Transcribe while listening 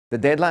The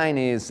deadline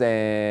is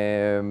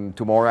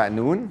tomorrow at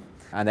noon,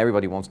 and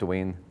everybody wants to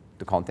win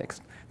the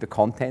context. The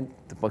content,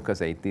 because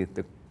they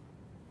did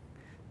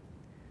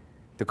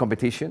the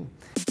competition.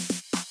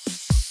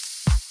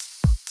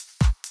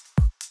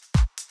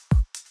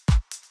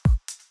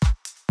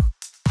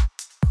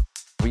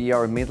 We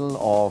are in the middle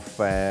of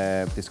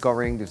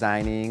discovering,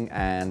 designing,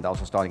 and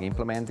also starting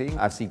implementing.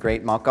 I see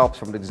great mock-ups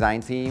from the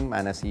design team,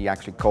 and I see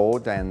actually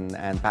code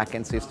and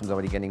back-end systems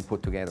already getting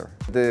put together.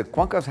 The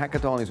Quantcast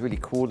Hackathon is really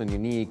cool and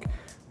unique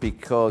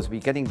because we're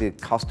getting the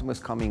customers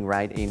coming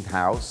right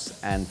in-house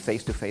and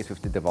face-to-face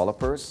with the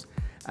developers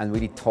and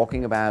really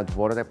talking about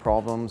what are their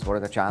problems, what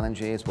are their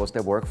challenges, what's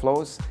their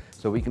workflows,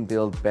 so we can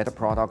build better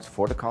products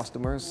for the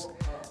customers.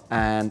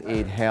 And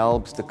it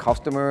helps the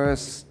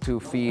customers to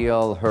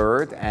feel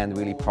heard and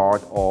really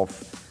part of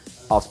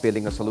us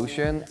building a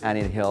solution, and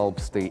it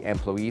helps the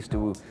employees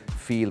to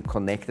feel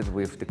connected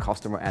with the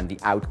customer and the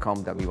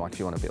outcome that we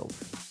actually want to build.